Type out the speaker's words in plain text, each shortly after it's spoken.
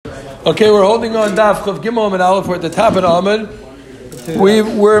Okay, we're holding on Daf Chav Gimel and Aleph. We're at the top of the Amud.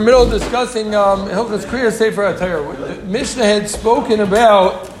 We're in the middle of discussing Hilchos Kriya Sefer HaTorah. Mishnah had spoken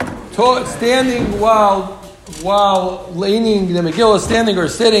about standing while leaning the Megillah, standing or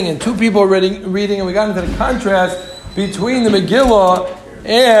sitting, and two people reading, and we got into the contrast between the Megillah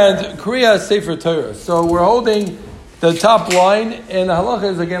and Kriya Sefer Torah. So we're holding the top line, and the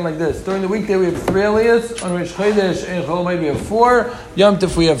halacha is again like this. During the weekday we have 3 aliyahs, on Rosh Chodesh and Chol Hamoed we have 4, Yom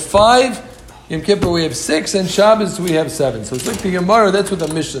Tov we have 5, Yom Kippur we have 6, and Shabbos we have 7. So it's like the Gemara, that's what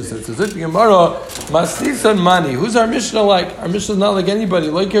the Mishnah says. So it's like the Gemara, Masnisan Mani. Who's our Mishnah like? Our Mishnah is not like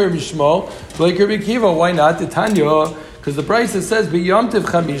anybody. Like Rabbi Shmuel, like Rabbi Kiva. Why not? The Tanya, because the Brisa says, B'Yom Tov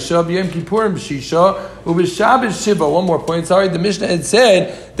Chamisha, B'Yom Kippurim Shisha, U'B'Shabbos Shiva. One more point, sorry. The Mishnah had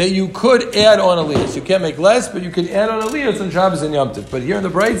said that you could add on aliyahs. You can't make less, but you could add on aliyahs on Shabbos and Yom Tov. But here in the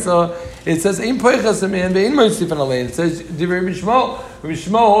Brisa, it says, Ein Poichas Amen, Ve'ein Moisif an aliyah. It says, Rabbi Shmuel. Rabbi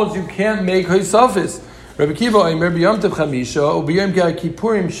Shmuel holds you can't make Hoysafis. Rabbi Kiva, Rabbi Yom Tov Chamisha, U'B'Yom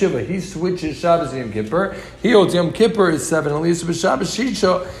Kippurim Shiva. He switches Shabbos and Yom Kippur. He holds Yom Kippur is 7 aliyahs, B'Shabbos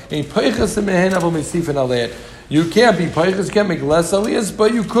Shisha, Ein Poichas Amen, Avo Moisif an aliyah. You can't be peiches, can't make less aliyahs,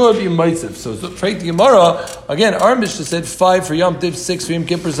 but you could be meisif. So straight to Gemara, again, our Mishnah said 5 for Yom Tov, 6 for Yom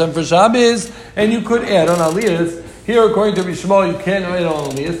Kippur, 7 for Shabbos, and you could add on aliyahs. Here, according to Rabbi Shmuel, you can't add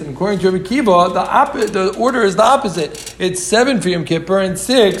on aliyahs, and according to Rabbi Kiva, the order is the opposite. It's 7 for Yom Kippur and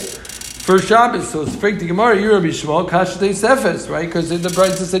 6 for Shabbos. So straight to Gemara, you Rabbi Shmuel, kasha de sefes, right? Because the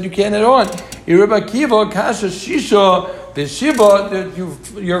Brisa said you can't add on. You Rabbi Kiva, kasha shisha. The Shiva,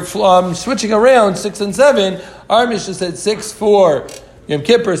 you're switching around 6 and 7. Our Mishnah said 6 for Yom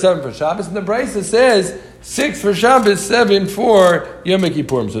Kippur, 7 for Shabbos, and the Brisa says 6 for Shabbos, 7 for Yom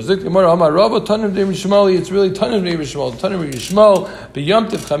Kippurim. So Zik Gemara, Amar Rabba, Tanim de Rishmali, it's really Tanim de Rishmal. Tanim de Rishmal, B'Yom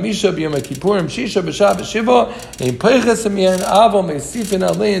Tov Chamisha, B'Yom Kippurim, Shisha, B'Shabbos Shiva, and Peiches Amiyan Avo Meisifin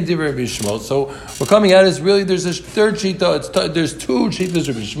Alei and Divrei Rishmal. So we're coming at is really there's this third shita. There's 2 shitas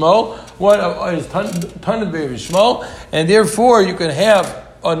of Rishmal. One is Tanim de Rishmal, and therefore you can have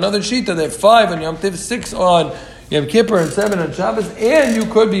another shita that 5 on Yom Tov, 6 on Yom Kippur, and 7 on Shabbos, and you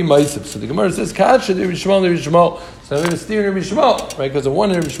could be Meisif. So the Gemara says, Kasha de Rishmal, de Rishmal. So I'm going to steer Rabbi Shmuel, right? Because the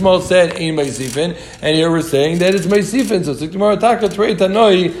one Rabbi Shmuel said, Ein Meisifin, and here we're saying that it's Meisifin. So it's the Gemara, Taka Trei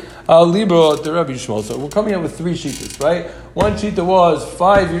Tanoi, Libro, the Rabbi Shmuel. So we're coming out with 3 shitas, right? One shita was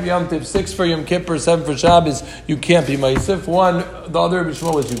 5 for Yom Tov, 6 for Yom Kippur, 7 for Shabbos, you can't be Meisif. The other Rabbi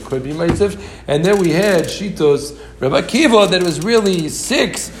Shmuel was you could be Meisif. And then we had shitos, Rabbi Kiva, that it was really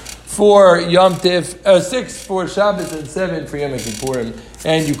 6 for Yom Tov, 6 for Shabbos, and 7 for Yom Kippurim,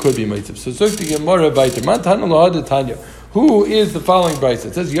 and you could be Meisif. So Zuk the Gemara Baiter, Man Tanu Lahad Tanya. Who is the following brisa?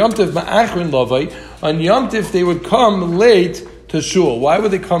 It says Yom Tov Ma'achrin Lavai. On Yom Tov they would come late to shul. Why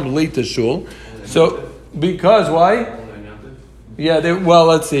would they come late to shul? So because why? Yeah,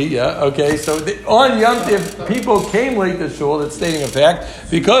 let's see. Yeah, okay. So on Yom Tov, people came late to shul. That's stating a fact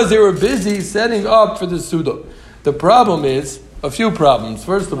because they were busy setting up for the Suda. The problem is a few problems.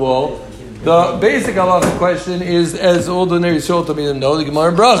 First of all, the basic halacha question is, as ordinary shul to me to know, the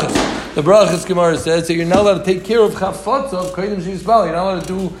Gemara in Brachas. The Brachas Gemara says that you're not allowed to take care of chafotzav kodim sheisbal. You're not allowed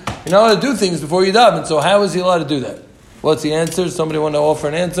to do things before you daven. So how is he allowed to do that? What's the answer? Somebody want to offer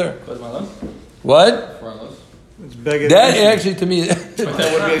an answer? What? That actually, to me, that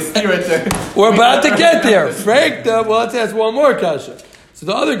would be a steer right there. We're about to get there. Frank, let's ask one more kasha. So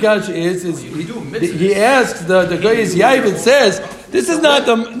the other kasha is he asks the Goyes Yaivit says this is not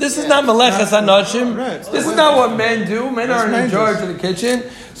Melechas Hanashim. This is not what men do. Men aren't in charge of the kitchen.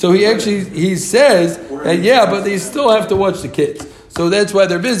 So he says that but they still have to watch the kids. So that's why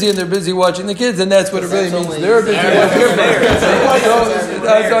they're busy, and they're busy watching the kids, and that's what it really means. They're busy watching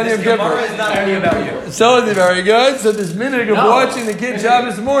That's on Yom Kippur. So very good. So this minute of watching the kids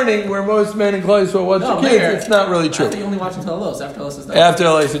Shabbos morning, where most men in Klal Yisrael watch the kids, it's not really true. You only watch until Alos. After Alos is done. After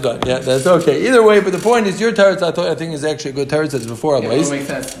Alos is done. Yeah, that's okay. Either way, but the point is, your teretz I think is actually a good teretz. That's before Alos. It makes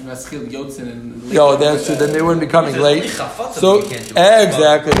sense. Maschil Yotzin and that's true. Then they wouldn't be coming late. So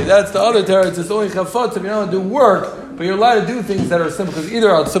exactly, that's the other teretz. It's only chafotz if you're not allowed to do work. But you're allowed to do things that are simple, because either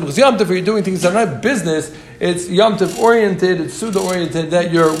on simple Yom Tov or you're doing things that are not business, it's Yom Tov oriented, it's Suda oriented,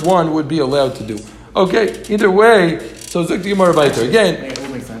 that your one would be allowed to do. Okay, either way, so Zuk the Gemara Baiter. Again, it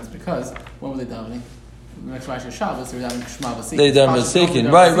would make sense, because when were they davening? The next Rosh Shabbos, they were davening Shema V'Sekin. They davening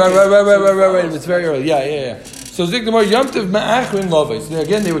V'Sekin. Right. It's very early. Yeah. So Zuk the Gemara, Yom Tov Ma'achrin Lovais.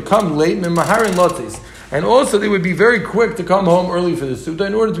 Again, they would come late, Maharin Lotzis. And also, they would be very quick to come home early for the Suda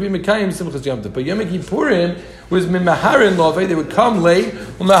in order to be Mekayim Simchas Yom Tov. But Yom Kippurim was Maharin Lovei. They would come late.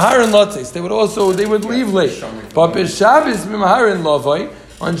 Maharin Lotzis. They would leave late. But Shabbos Maharin Lovei.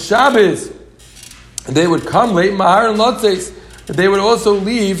 On Shabbos, they would come late. Maharin Lotzis. they would also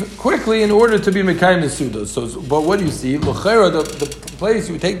leave quickly in order to be Mekayim the Suda. So, but what do you see? L'chera, the place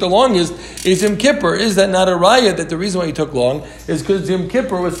you take the longest is Yom Kippur. Is that not a raya that the reason why he took long is because Yom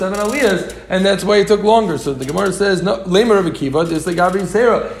Kippur was 7 aliyahs, and that's why he took longer? So the Gemara says, no, Lemer of Akiva, there's like Gabi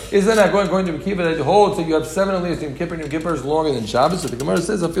Sarah. Is that not going to Akiva that holds so you have 7 aliyahs Yom Kippur, and Yom Kippur is longer than Shabbos? So the Gemara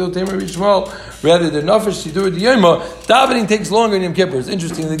says, I feel Tamer Yishmael, rather than Nafish Sidur Diyoma, davening takes longer in Yom Kippur. It's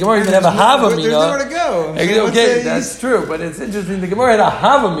interesting. The Gemara even have a Havamina. There's nowhere to go. Okay, that's true, but it's interesting. The Gemara had a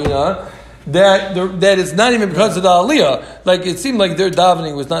Havamina that it's not even because of the Aliyah. Like, it seemed like their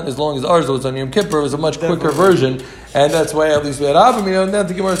davening was not as long as ours was on Yom Kippur. It was a much quicker version, and that's why at least we had Havamina. And then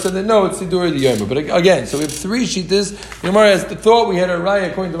the Gemara said that no, it's Sidur Diyoma. But again, so we have 3 shittas. The Gemara has the thought we had a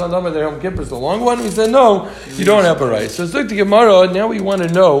raya according to Vandama that Yom Kippur is the long one. We said no, you don't have a raya. So it's like the Gemara. Now we want to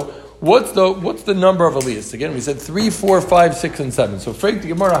know. What's the number of aliyahs? Again, we said 3, 4, 5, 6, and 7. So Freik the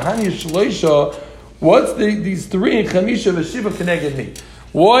Gemara, Hani Shloisha, what's these 3 in Chamisha Veshiva Keneged Me?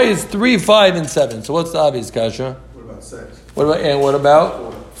 Why is 3, 5, and 7? So what's the obvious kasha? What about 6? What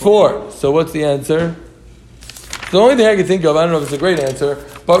about 4? So what's the answer? The only thing I can think of, I don't know if it's a great answer,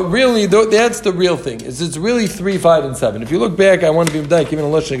 but really that's the real thing. It's really 3, 5, and 7. If you look back, I want to be medayek even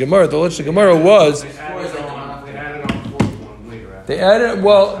in Lashon Gemara. The Lashon Gemara was. They added,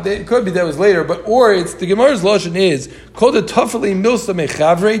 well, it could be that was later, or it's the Gemara's lashon is called a tafeli milsa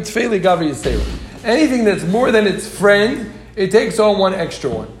mechavre tfeli gavri yisera. Anything that's more than its friend, it takes on one extra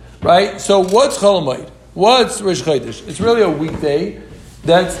one, right? So what's Cholamayit? What's Rish Chodesh? It's really a weekday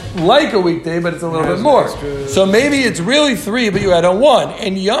that's like a weekday, but it's a little bit more. So maybe it's really 3, but you add on 1.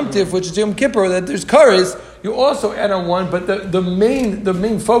 And Yom Tif, which is Yom Kippur, that there's kares, you also add on 1, but the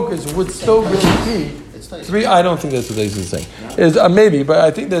main focus would still really be 3. I don't think that's what he's saying. Is maybe, but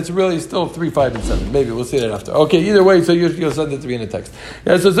I think that's really still 3, 5, and 7. Maybe we'll see that after. Okay, either way, so you'll send it to me in a text.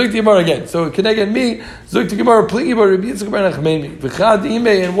 Yeah, so Zuk Gemara again. So Keneged Me, Zuk Gemara, Pligi Bar Rabbi Yitzchak Bar Nachmani, V'chad Ime,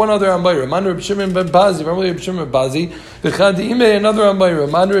 and one other Ambayra, Man Reb Shimon ben Bazi, Rabbi Shimon ben Bazi, V'chad Ime, another Ambayra,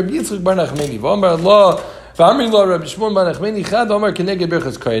 Man Reb Yitzchak Bar Nachmani, V'amar Allah. One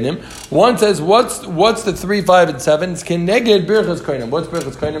says, what's the 3, 5, and 7? It's Keneged Birchas Kohanim. What's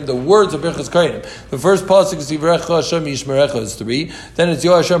Birchas Kohanim? The words of Birchas Kohanim. The first pasuk is Yivrecha Hashem Yishmerecha is 3. Then it's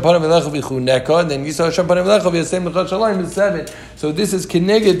Yo Hashem Panav Elecha V'chuneka. And then Yisrael Hashem Panav Elecha V'yasem L'chad Shalayim is 7. So this is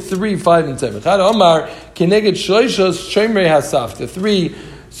Keneged 3, 5, and 7. Chad Omar Keneged Shloishos Shemrei Hasaf. The 3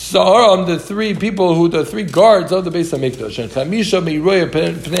 Saharam, the 3 people the 3 guards of the Beis HaMikdash. And Chamisha Meiroya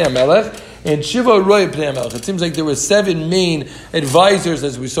Pnei HaMelech. And Shiva Roy Pnei HaMelech. It seems like there were 7 main advisors,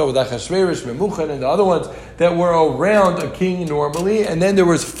 as we saw with Achashverosh, Memuchan, and the other ones that were around a king normally. And then there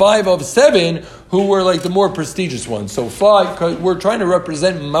was 5 of 7 who were like the more prestigious ones. So 5, because we're trying to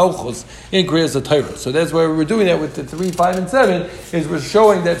represent Malchus in Kriyas HaTorah. So that's why we're doing that with the 3, 5, and 7, is we're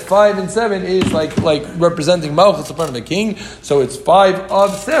showing that 5 and 7 is like representing Malchus in front of a king. So it's 5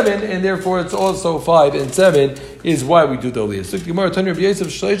 of 7, and therefore it's also 5 and 7 is why we do the Aliyah. So Gemara Tanya Rabbi Yosef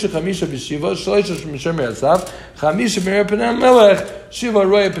Shloisha Chamisha B'Shiva Shloisha Shemir Asaf Chamisha B'Rei Pnei HaMelech Shiva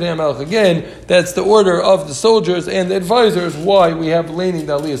Roy Pnei HaMelech. Again, that's the order of the soldiers and the advisors why we have laning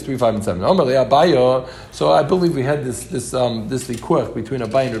the Aliyahs 3, 5, and 7. So I believe we had this likuach between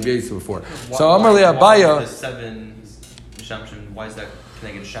Abaye and Rabbi Yosef before. So Amar Le Abaye. The 7 Shamshon, why is that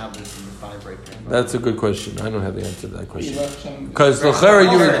connected Shabbos and the 5 right there? That's a good question. I don't have the answer to that question. Because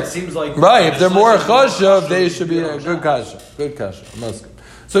it seems like right. If they're more chashav, they should be a good kasha. Good kasha.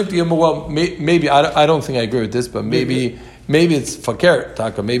 So well, maybe I don't think I agree with this, but maybe it's fakir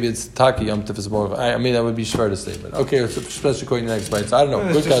taka. Maybe it's taki yom tif is more. I mean that would be shvar to statement. Okay, especially according to the next bite. So I don't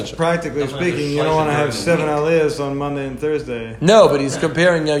know. Good kasha. Practically speaking, you don't want to have 7 aliyahs on Monday and Thursday. No, but he's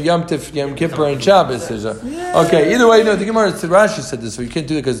comparing Yom Tif, Yom Kippur, and Shabbos. Okay, either way, no. The Gemara Rashi said this, so you can't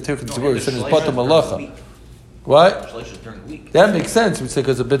do it because it's Tikkun Tzibur. It's in his Batum Malacha. What? That makes sense. We say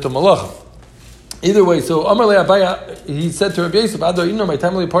because of Batum Malacha. Either way, so Amar Le Abaye, he said to Rabbi Yosef, Ado, you know my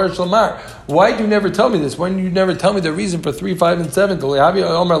time Parish Lamar. Why do you never tell me this? Why do you never tell me the reason for 3, 5, and 7?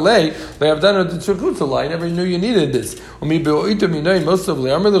 Amar Le, they have done the Tzurkutza. I never knew you needed this.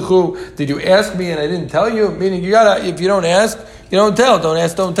 Did you ask me and I didn't tell you? Meaning you gotta, if you don't ask, you don't tell. Don't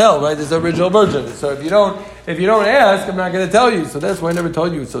ask, don't tell. Right? This is the original version. So if you don't ask, I'm not going to tell you. So that's why I never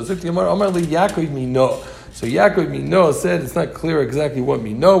told you. So Zikti Amar Amar Le Yaakov Mino. So Yaakov Mino said it's not clear exactly what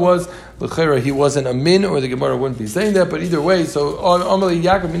Mino was. L'chera he wasn't a min, or the Gemara wouldn't be saying that. But either way, so Amalei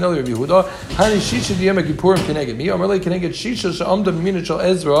Yaakov Mino Rabbi Yehuda Hani Shisha Diyam Kippurim Keneged Mi Amalei Keneged Shisha Sha'amda B'Minat Shel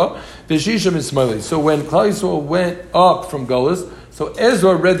Ezra V'Shisha Mismali. So when Klal Yisrael went up from Golus, so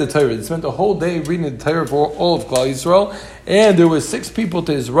Ezra read the Torah. He spent the whole day reading the Torah for all of Klal Yisrael, and there were 6 people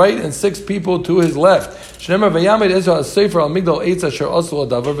to his right and 6 people to his left. Shneimar v'yamed Ezra ha-sefer al migdal eitz asher aslu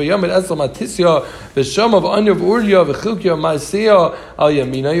hadavar v'yamed Ezra matisya v'sham of Anya v'Urya v'chilkya ma'asiyah al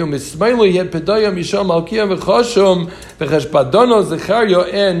yamina u'mismailu yet pedaya misham alkiya v'chashum v'cheshbadono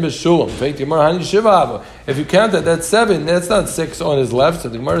zecharya and Meshulam. If you count that, that's 7. That's not 6 on his left. So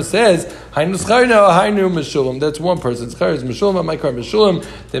the Gemara says, Hainu Zecharya, Hainu Meshulam. That's one person. Zecharya is Meshulam, Maikar Meshulam,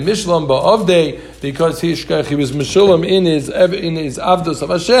 the Mishlam Ba'avdei, because he was Meshulam in his Avdos of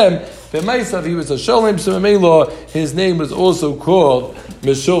Hashem. B'maisav, he was a Sholem, so Memelo, his name was also called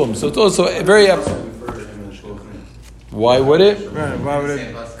Meshulam. So it's also a very... Why would it? Right, why would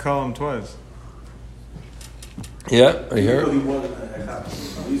it call him twice? Yeah, I hear.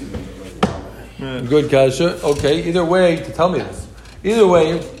 Good kasha. Okay, either way to tell me this. Either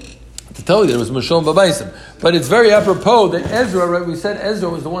way to tell you that it was Meshulam B'maisav. But it's very apropos that Ezra, right? We said Ezra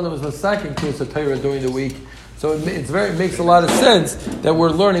was the one that was masaking Kriyas HaTorah during the week. So it makes a lot of sense that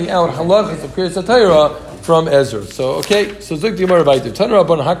we're learning out halachas of Kriyas HaTorah from Ezra. So okay, so Zuk Dimar Vaytiv. Tanu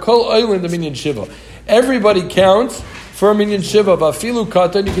Rabban Hakol Oilin the Minyan Shiva. Everybody counts for Minyan Shiva. Bafilu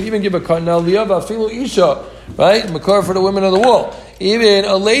Katan. You can even give a Katan Aliyah. Bafilu Isha. Right? Makar for the women of the wall. Even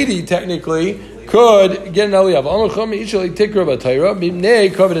a lady technically could get an aliyah.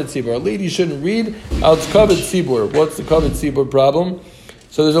 A lady shouldn't read out covered tzibur. What's the covered tzibur problem?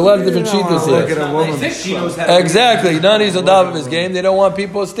 So there's a lot of different shitas here. Exactly. None is a dab of his game. They don't want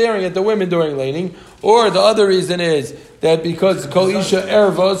people staring at the women during laning. Or the other reason is that because kol isha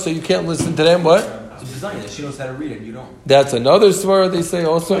erva, so you can't listen to them. What? She knows how to read it. You don't. That's another svara they say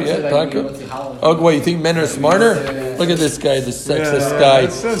also. Yeah, Taka. Oh, what, you think men are smarter? Look at this guy, this sexist guy.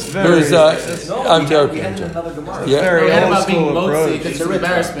 I'm joking. Yeah, about being motzi. It's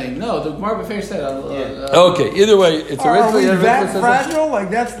embarrassing. No, the Gemara B'Feir said. Okay, either way, it's originally that fragile.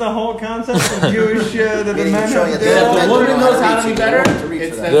 Like that's the whole concept of Jewish. That the men have. The woman knows how to be better.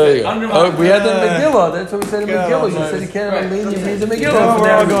 There you go. We had the Megillah. That's what we said in Megillah. You said you can't have a lady read the Megillah.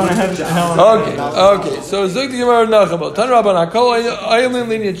 We're all going to hell. Okay. So Zuk the Gemara Nachabel. Tan Rabban Hakol Aylin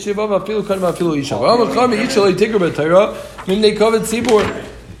Linyan Shiva Vafilu Kadma Vafilu Isha. V'Amachami Ishalei Tikar B'Torah Mimnei Kovet Tzibur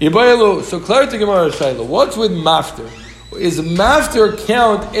Yibayelu. So clarity Gemara Shaila. What's with mafter? Is mafter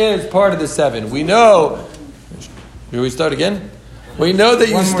count as part of the 7? We know. Should we start again? We know that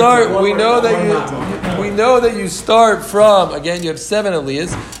you start. We know that you start from. Again, you have 7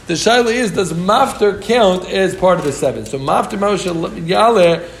 aliyahs. The shaila is: does mafter count as part of the 7? So mafter Moshe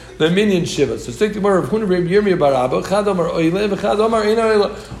Yaleh. The Minyan Shiva. So stick to more of Hunrib Yirmiyah Barabba, Chadomar Oile, Chadomar Ina Oile.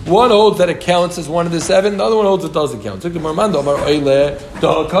 One holds that it counts as one of the 7, the other one holds it doesn't count. Stick to more Mandomar Oile,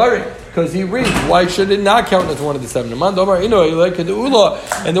 Da'akari. Because he reads, why should it not count as one of the 7? Mandomar Ina Oile, Ula.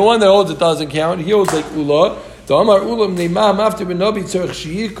 And the one that holds it doesn't count, he holds like Ula. Why is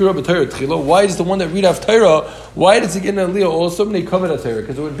the one that read Haftarah, why does he get an aliyah also?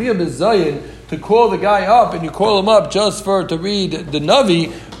 Because it would be a bizayin to call the guy up, and you call him up just to read the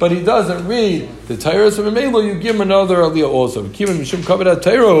Navi, but he doesn't read the Torah, so you give him another aliyah also.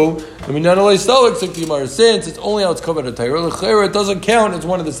 Since it's only how it's covered at Torah, it doesn't count as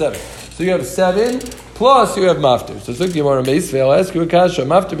one of the 7. So you have 7, plus you have mafter. So I'll ask you a kasha.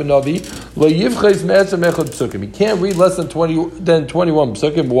 Mafter ben Navi, he can't read less than 21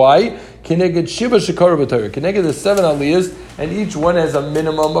 psukim. Why? Keneged shiva shekara b'Torah. Keneged the 7 aliyahs, and each one has a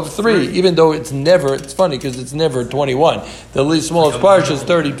minimum of 3. Even though it's funny because it's never 21. The least smallest parsha is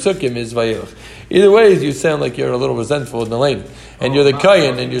 30 psukim is vayelach. Either way, you sound like you're a little resentful in the lane, and you're the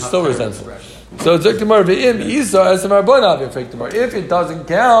kayin, and you're still resentful. So it's if it doesn't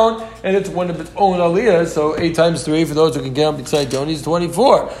count and it's one of its own aliyah, so 8 times 3 for those who can count beside Doni is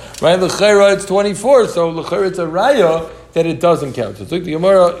 24, right? L'chera it's 24, so l'chera it's a raya that it doesn't count. So it's like the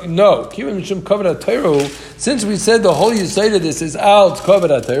Gemara, no. Since we said the whole Yisayt of this is out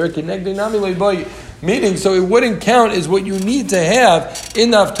covered at Torah, meaning, so it wouldn't count as what you need to have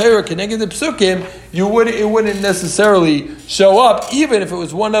in the Haftarah connected to Psukim. It wouldn't necessarily show up, even if it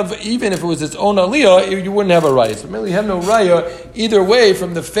was its own aliyah. You wouldn't have a raya. So really, you have no raya either way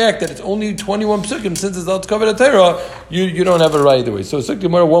from the fact that it's only 21 Psukim. Since it's out covered at Torah, you don't have a raya either way. So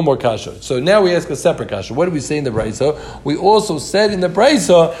one more kasha. So now we ask a separate kasha. What do we say in the brayso? We also said in the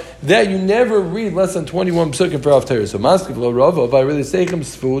brayso that you never read less than 21 Psukim for Haftarah. So maskiv lo rova, if I really say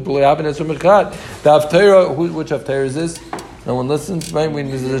sfut, will happen as from Echad. The Haftarah, which Haftarah is this? No one listens, right?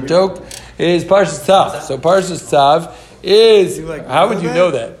 This is a joke. Is Parshas Tzav. So Parshas Tzav is. How would you know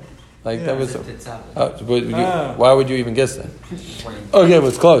that? That was. Why would you even guess that? Okay, well,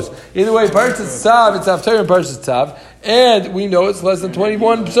 it's close. Either way, Parshas Tzav, it's Haftarah and Parshas Tzav, and we know it's less than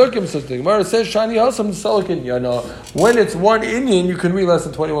 21 psukim. So the Gemara says, "Shani Hasam Salakin." When it's one Indian, you can read less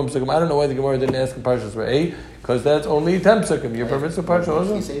than 21 psukim. I don't know why the Gemara didn't ask in Parshas Re'eh, because that's only 10 psukim. You're permissive parsha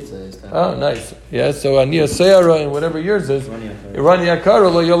also? Oh, nice. Yeah, so Aniya Seyara in whatever yours is, Rani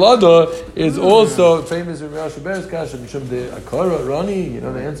Akara Lo Yolada is also famous in Rashi Beres Kasha. Mishum de Akara, Rani, you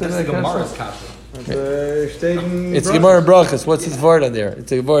know the answer to that Gemara's Kasha? kasha. It's Gemara and Brachas. What's his vart on there?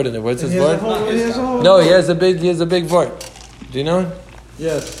 It's a vart on there. What's his vart? No, he has a big vart. Do you know it?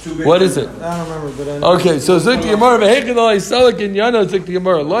 Yes. What is it? I don't remember, but I know. Okay, so Zik Gemara v'Hekadal Yisalek in Yana Zik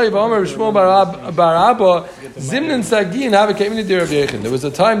Gemara Loiv Amar Shmuel Bar Abba Zimnan Sagin Have came in the Rabbi Yechon. There was a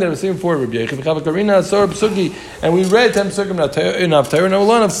time that I was saying for Rabbi Yechon Chavakarina Sor Psuki, and we read 10 psukim in Haftarah and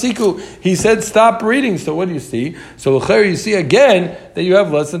Olan of Siku. He said stop reading. So what do you see? So l'cher you see again that you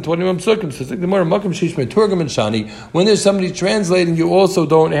have less than 21 psukim. So Zik Gemara Makam Shish Meturgam and Shani. When there's somebody translating, you also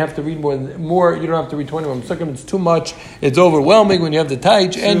don't have to read more. You don't have to read 21 psukim. It's too much. It's overwhelming when you have the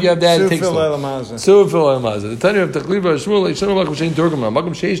Taich and you have that. It takes long. The Tanya of Tachliva Shmuel Yishanu Makam Shein Turgaman. Makam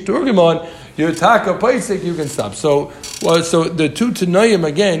Sheish Turgaman. Your taka paisik you can stop. So the two Tanayim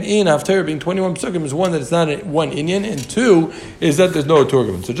again in Haftarah being 21 psukim is one that it's not one Inyan, and two is that there's no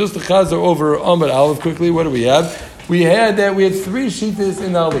Turgaman. So just the Chazar over Amud Aleph quickly. What do we have? We had 3 shittas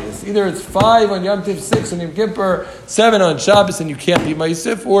in the Aliyahs. Either it's 5 on Yom Tiv, 6 on Yom Kippur, 7 on Shabbos, and you can't be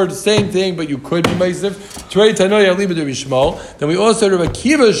Maisif, or the same thing, but you could be Maisif. Then we also had a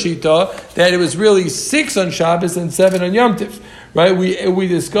Kiva Shita that it was really 6 on Shabbos and 7 on Yom Tiv. Right? We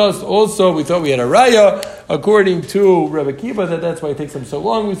discussed also, we thought we had a raya, according to Rabbi Kiva, that's why it takes them so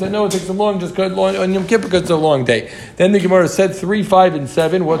long. We said, no, it takes them long, just cut long on Yom Kippur because it's a long day. Then the Gemara said 3, 5, and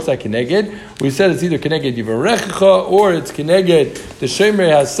 7. What's that keneged? We said it's either keneged Yivarechecha, or it's keneged the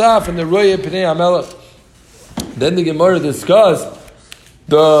Shemrei Hasaf and the Roya Pnei HaMelech. Then the Gemara discussed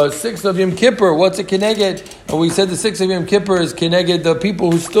the 6th of Yom Kippur. What's a keneged? And we said the 6th of Yom Kippur is keneged the people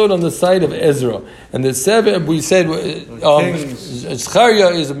who stood on the side of Ezra. And the 7th, we said,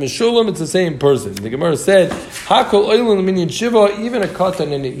 Zcharia is a Meshulam, it's the same person. The Gemara said, Hakol Oilun Minyan Shiva, even a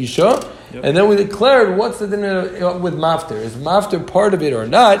Katan and an Isha. Yep. And then we declared, what's the dinner with Mafter? Is Mafter part of it or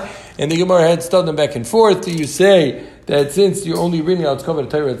not? And the Gemara had studied back and forth. Do you say that since you're only reading out Tzkav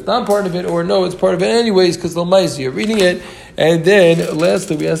Torah, it's not part of it, or no, it's part of it anyways, because L'maisa, you're reading it. And then,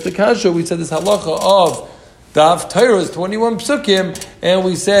 lastly, we asked the Kasha, we said this halacha of the Haftarah is 21 psukim, and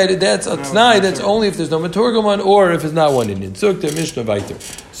we said that's a t'nai, that's only if there's no Maturgaman, or if it's not one Indian. Sukta, Mishnah, Vaiter.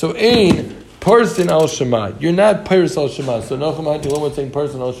 So, ein person al Shema. You're not Peiros al Shema. So, Nachman, you know what's ein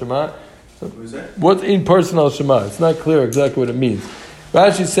person al Shema? So, what's ein person al Shema? It's not clear exactly what it means.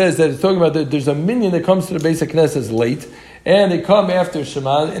 Rashi says that it's talking about that there's a minion that comes to the basic Knesset late, and they come after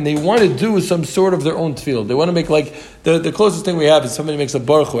Shema, and they want to do some sort of their own tefillah. They want to make like, the closest thing we have is somebody makes a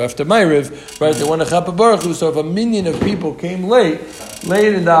baruch hu after Ma'ariv, right? They want to chap a baruch hu, so if a minion of people came late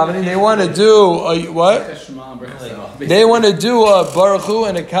in davening, they want to do what? They want to do a baruch hu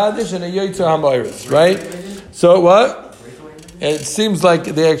and a kaddish and a yotzer ha'ma'aris, right? So what? It seems like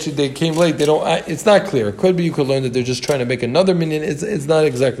they came late. They don't. It's not clear. It could be you could learn that they're just trying to make another minion. It's not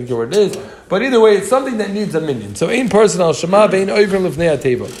exactly clear what it is. But either way, it's something that needs a minion. So ein person al Shema ve'ein oiver lifnei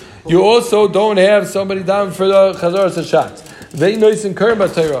ateva. You also don't have somebody down for the chazaras hashatz. Ve'ein noisin keren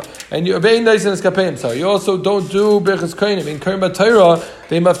b'Torah and you ve'ein noisin eskapeim. Sorry, you also don't do berachas kohanim in keren b'Torah.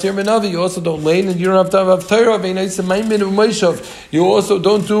 Ve'ein maftir menavi. You also don't lane and you don't have to have Torah. Ve'ein noisin maimin u'meishav. You also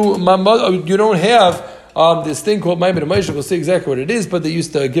don't do mamad. You don't have this thing called Maimed Moshe. We'll see exactly what it is, but they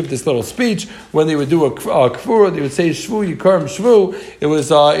used to give this little speech when they would do a kfura. They would say Shvu Yikarim Shvu. It was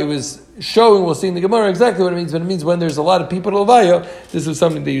showing. We'll see in the Gemara exactly what it means. But it means when there's a lot of people to Levaya, this was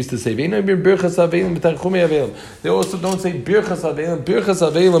something they used to say. They also don't say Birchas Avelim. Birchas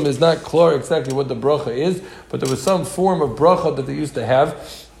Avelim is not clear exactly what the bracha is, but there was some form of bracha that they used to have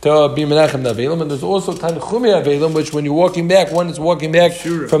to be menachem avelim, and there's also tanchumi avelim, which when you're walking back, one is walking back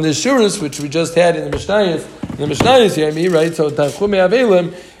from the shuras, which we just had in the Mishnayos. In the Mishnayos, you hear me, right? So tanchumi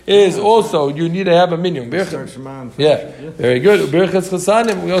avelim is also, you need to have a minyan. Yeah, very good. Birchas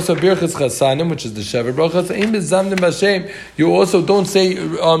chasanim. We also have birchas chasanim, which is the shever brachas. Ein bezamnim b'Hashem. You also don't say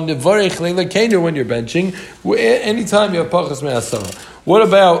nevarech leilakenu when you're benching. Anytime you have pachas me'asara. What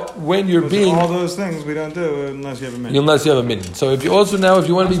about when you're being... All those things we don't do unless you have a minyan. Unless you have a minyan. So if you also now, if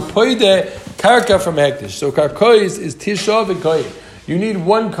you want to be poide karka from hektish. So karkois is tishav and koyin. You need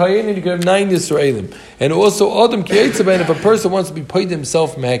one koyin and you can have 9 Yisraelim. And also adam kiyetzabah, if a person wants to be poide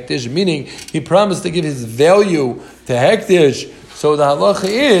himself from hektish, meaning he promised to give his value to hektish, so the halacha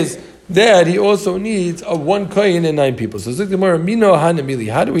is that he also needs a 1 koyin and 9 people. So Zikdamar Mino Hanamili.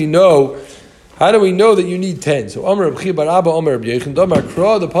 How do we know that you need 10? So Amar Rabchi Bar Abba Amar Rabbi Yechon Damar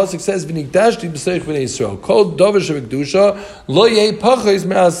Kra, the pasuk says V'nikdashti b'seich b'nei Yisrael Kol Dover Shevekdusha Lo Yei Pachos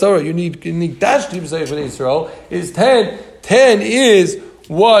Me'asara. You need Dashti b'seich b'nei Yisrael is 10. 10 is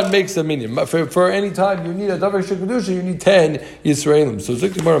one makes a minyan. For any time you need a davar shel kedusha, you need 10 Yisraelim. So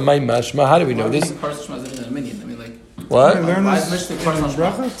Zik Gemara, my mashma. How do we know this? I mean, like, what? Learn why this is in Mishnah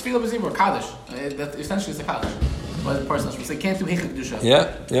bracha? Tefillah b'zibur or Kaddish? That essentially is a Kaddish. Why is the person they can't do Heichel Kedusha?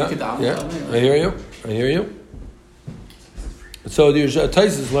 Yeah. I hear you. So the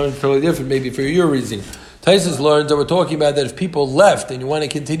Taisus learned totally different, maybe for your reason. Taisus learns that we're talking about that if people left and you want to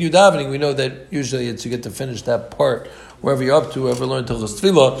continue davening, we know that usually it's you get to finish that part wherever you're up to, whoever learned Hilchos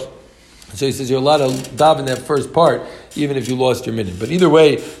Tefillah. So he says you're allowed to daven that first part, even if you lost your minute. But either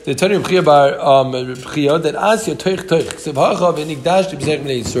way, the Tanya B'chia Bar B'chia that Asya Toich Ksiv Hachav Enigdash B'zech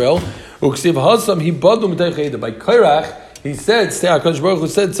Bnei Yisrael Uksiv Hasam He Badlu M'Teich Eda by Kairach. He said, HaKadosh Baruch Hu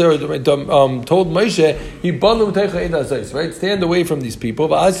said, told Moshe, he bandlu m'teicha eda azayis, right? Stand away from these people.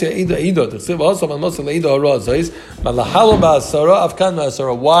 V'asya eda eda, t'chsiv hasam al-masal eda hara azayis, malahalo ba'asara, afkan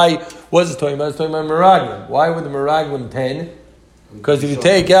ba'asara. Why was it talking about? It's talking about Meraglim. Why were the Meraglim 10? Because if you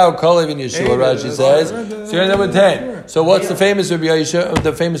take out Kalev and Yeshua, Rashi says, so you're number 10. So what's the famous Rabbi Yisha,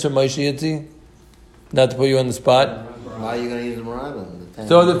 the famous Rabbi Moshe Yitzi? Not to put you on the spot. Why are you going to use the Meraglim?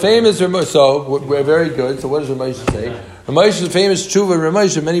 So the famous we're very good. So what does Ramosha say? Ramosha is famous tshuva.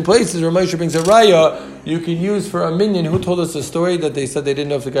 Ramosha, in many places, Ramosha brings a raya you can use for a minion. Who told us the story that they said they didn't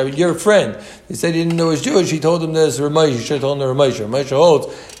know if the guy was your friend? They said he didn't know he was Jewish. He told him this Ramosha. You should have told him the Ramosha. Ramosha holds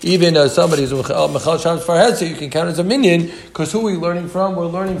even somebody who's Mechal Shams Farhetz, you can count as a minion because who are we learning from? We're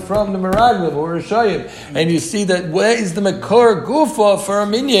learning from the Meraglim or Rishayim, and you see that where is the Makor Gufa for a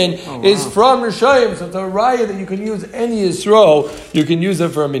minion is from Rishayim. So it's a raya that you can use any Yisro, you can use it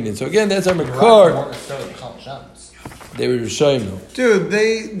for a minion. So again, that's our Makor. They were Rishayim though. Dude,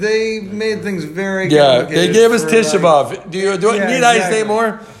 they made things very complicated. complicated. They gave us Tisha B'Av. Do I need I say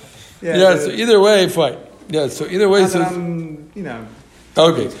more? Yeah. So either way, fine. Yeah. So either way,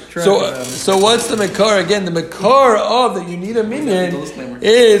 Okay. So what's the Makar again? The Makar of that you need a minion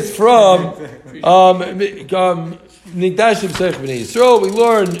is from Nigdashim Seich B'nei Yisrael. We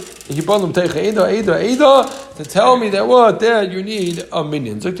learn Yibalim Teicha Eda to tell me that what there you need a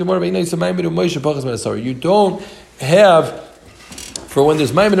minion. You don't have for when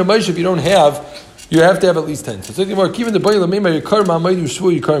there's Maimon and Moshe. If you don't have, you have to have at least 10. So keeping the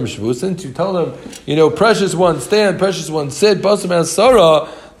since you tell them, precious one stand, precious one sit, basam asara,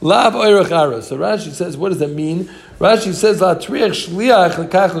 lav oirach ara. So Rashi says, what does that mean? Rashi says, la triach shliach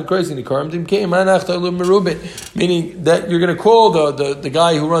lekach lekroisin ikarim dimkei manach ta'lu merubin, meaning that you're going to call the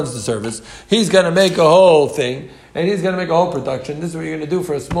guy who runs the service. He's going to make a whole thing. And he's going to make a whole production. This is what you're going to do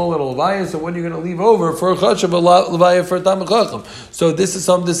for a small little levaya. So what are you going to leave over for a chashav levaya for a tam chacham? So this is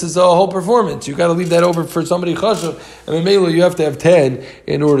a whole performance. You got to leave that over for somebody chashav, and in Mela you have to have 10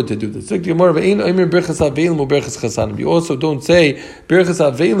 in order to do this. You also don't say birchas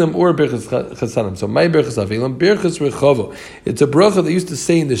avelim or birchas chasanim. So my birchas avelim, birchas rechava. It's a bracha they used to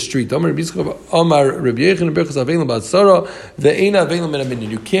say in the street. Amar Rabbi Yechon birchas avelim ba'asara ve'eina avelim in a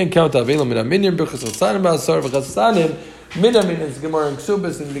minyan. You can't count avelim in a minyan. Birchas chasanim ba'asara v'chasanim. Minamin is Gemara in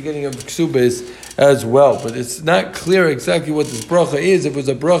Ksubis in the beginning of Ksubis as well. But it's not clear exactly what this bracha is. If it was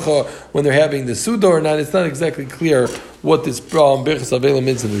a bracha when they're having the Suda or not, it's not exactly clear what this Birchas Avelim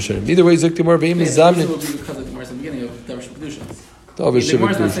means in the Rishonim. Either way, Zik Timor Be'im is Zamnin. It will be because of the Gemara in the beginning of Davar Shebekdusha. The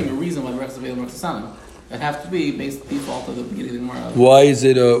Gemara is not saying a reason why Birchas Avelim Birchas Chasanim. It has to be based default of the beginning of the Gemara. Why is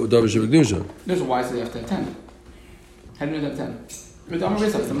it a Davar Shebekdusha? There's a why so they have to have 10. How do you have 10? But the Amar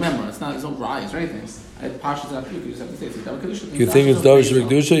it's a member. It's not. There's no rise or anything. Pashas not you just have to say it's Davar Kedusha. You think it's Davar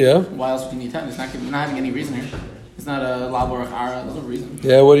Shebekdusha? Yeah. Why else would you need 10? It's not. We're not having any reason here. It's not a laborach ara. There's no reason.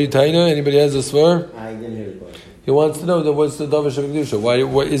 Yeah. What are you telling? Anybody has a svar? I didn't hear the question. He wants to know what's the Davar Shebekdusha.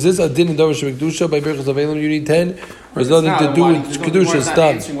 Why is this a din in Davar Shebekdusha by Birchas Avelim? You need 10, or is nothing to do with Kedusha?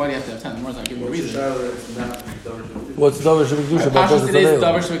 Stop. Why do you have to have 10? The Gemara's not giving a reason. What's Davar Shebekdusha by Birchas Avelim? Avelim?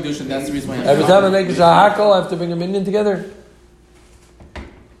 Davar Shebekdusha. That's the reason why. Every time I make a shahakal, I have to bring a minion together.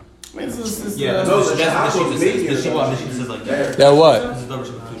 Yeah, that's the Shita says like that. Yeah, what? This is Davar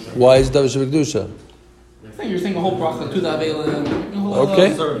Shebekdusha. Why is Davar Shebekdusha? I think you're saying a whole bracha to the Avelim. Okay. I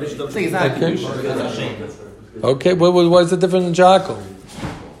think it's not Kedusha. Okay, why is it different than shahakal?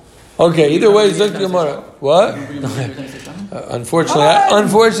 Okay, either way, Zuk Gemara. What?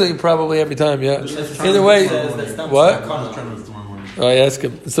 Unfortunately, probably every time, yeah. Either way, what? I ask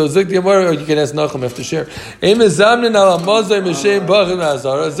him. So Zuk Gemara, or you can ask Nachum after share. Im zamnin al amazay m'shem pachas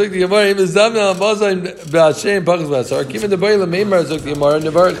v'asar. Zuk Gemara, im zamnin al amazay b'ashem pachas v'asar. Given the boy lemeimar Zuk Gemara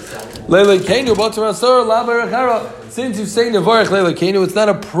nevarich leile kenu b'atzar asar labarachara. since you say Nevarech Leilakenu, it's not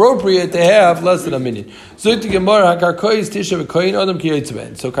appropriate to have less than a minyan. So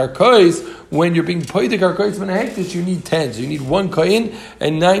karkois, when you're being paid the karkois ben hektish, you need 10. So you need 1 kohen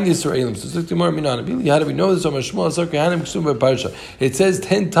and 9 Yisraelim. So how do we know this? It says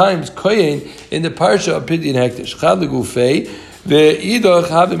 10 times kohen in the parsha of Pidyon Hektish. Chad legufei. Ve'idach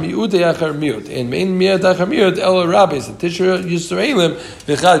have miut yachar miut, and main miut yachar miut el rabbis. The Tishra Yisraelim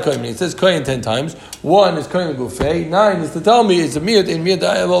v'chad kohen. It says kohen 10 times. 1 is kohen gufei. 9 is to tell me it's a miut and miut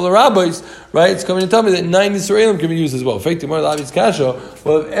el rabbis. Right? It's coming to tell me that 9 Yisraelim can be used as well. Fake tomorrow the obvious kasha.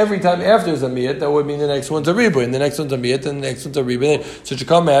 Well, if every time after is a miut, that would mean the next one's a riba, and the next one's a miut, and the next one's a riba. So it should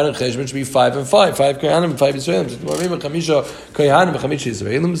come out and cheshbon should be 5 and 5. 5 kohanim and 5 Yisraelim. So tomorrow chamisha kohanim and chamisha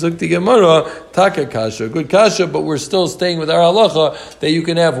Yisraelim. Zukti gemara taka kasha. Good kasha, but we're still staying with our halacha that you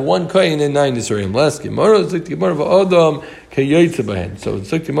can have 1 kohen and 9 Yisraelim. Last gemara zukti gemara v'adam keyotze bahen. So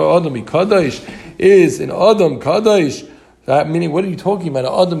zukti gemara adam kadosh is an adam kadosh. Meaning, what are you talking about?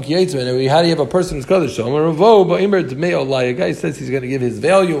 Adam Kiyetzman. How do you have a person who's Kaddish? So, a guy says he's going to give his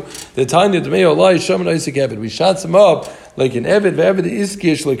value. The Tanya Dmei Olai Shaman Isaac Eved. We shots him up like an Eved. Eved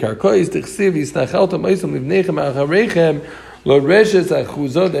Iskish like Karkois. Tichsiv Yisnachelta Meisim Livnechem Acharechem. Lo Reshes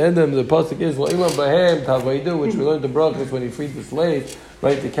Achuzot. The end of the pasuk is Lo Ilam Bahem Tavaidu, which we learned the brachas when he freed the slave.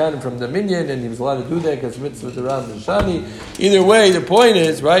 Right, to count him from the minyan, and he was allowed to do that because mitzvah was around the shani. Either way, the point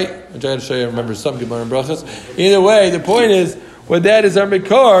is, right, I'm trying to show you, I remember some Gemara and brachas. Either way, the point is, what that is our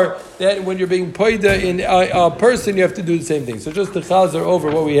mikar, that when you're being poida in a person, you have to do the same thing. So just to chazer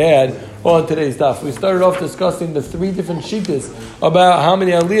over what we had on today's daf. We started off discussing the 3 different shittas about how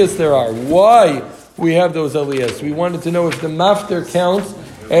many aliyahs there are, why we have those aliyahs. We wanted to know if the mafter counts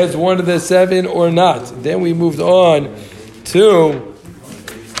as one of the 7 or not. Then we moved on to...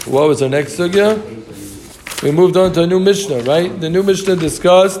 what was our next sugya? We moved on to a new Mishnah, right? The new Mishnah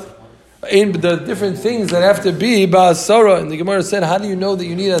discussed in the different things that have to be ba'asara. And the Gemara said, how do you know that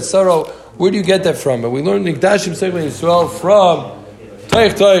you need asara? Where do you get that from? And we learned Nikdashim Segment Yisrael from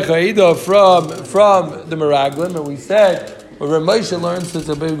Taich Taich Ha'ida, from the Meraglim. And we said, what Rav Moshe learns is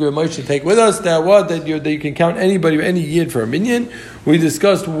a big Rav Moshe take with us, that you can count anybody or any yid for a minyan. We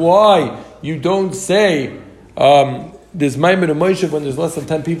discussed why you don't say... there's Maimed of Moshe when there's less than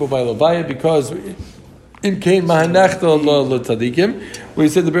 10 people by Levaya, because in Kain Mahanachta Tzadikim, we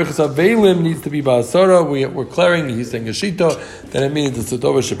said the Berachas Avelim needs to be Ba'asara. We're clearing, he's saying Gashita, then it means it's a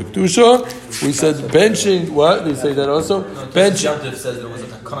Tzadova Shebektusha. We said benching, what? They say that also? Benching. Yamtiv says that it was a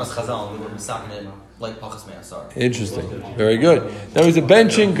Takanas Chazal, and we were misaking it like Pachas Me'asar. Interesting. Very good. Now, a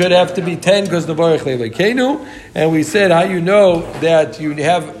benching could have to be 10 because Nevarech Leilakenu, and we said how you know that you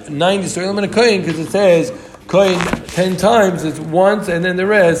have 9 Yisraelim and a Kohen, because it says Kohen 10 times, it's once, and then the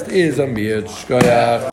rest is a miut.